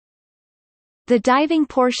The diving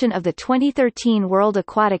portion of the 2013 World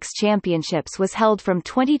Aquatics Championships was held from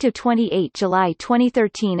 20 to 28 July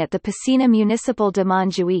 2013 at the Piscina Municipal de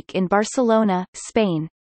Montjuïc in Barcelona, Spain.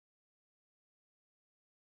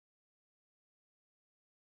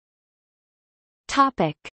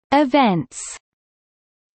 Topic: Events.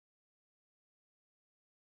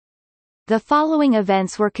 The following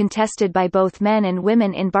events were contested by both men and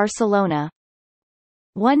women in Barcelona: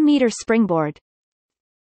 1 meter springboard,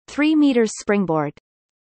 3 meters springboard,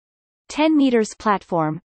 10 meters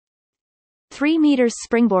platform, 3 meters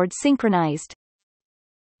springboard synchronized,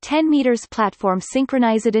 10 meters platform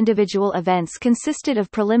synchronized. Individual events consisted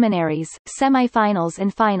of preliminaries, semifinals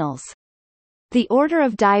and finals. The order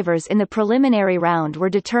of divers in the preliminary round were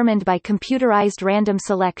determined by computerized random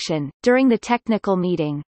selection, during the technical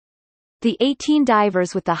meeting. The 18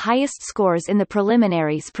 divers with the highest scores in the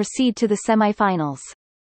preliminaries proceed to the semifinals.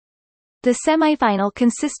 The semifinal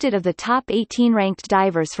consisted of the top 18 ranked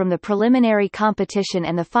divers from the preliminary competition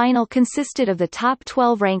and the final consisted of the top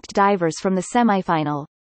 12 ranked divers from the semifinal.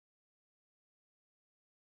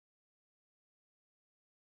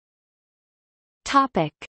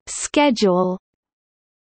 Topic: Schedule.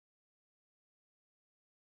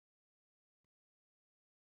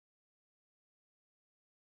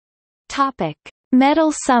 Topic: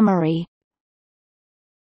 Medal summary.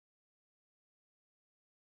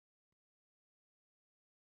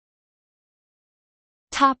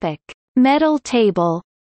 Topic: Medal table.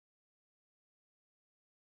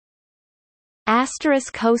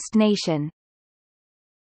 Asterisk host nation.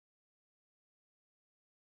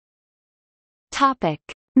 Topic: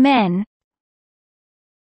 Men.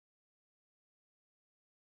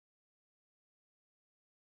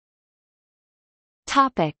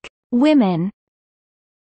 Topic: Women.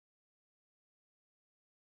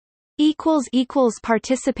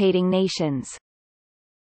 Participating nations.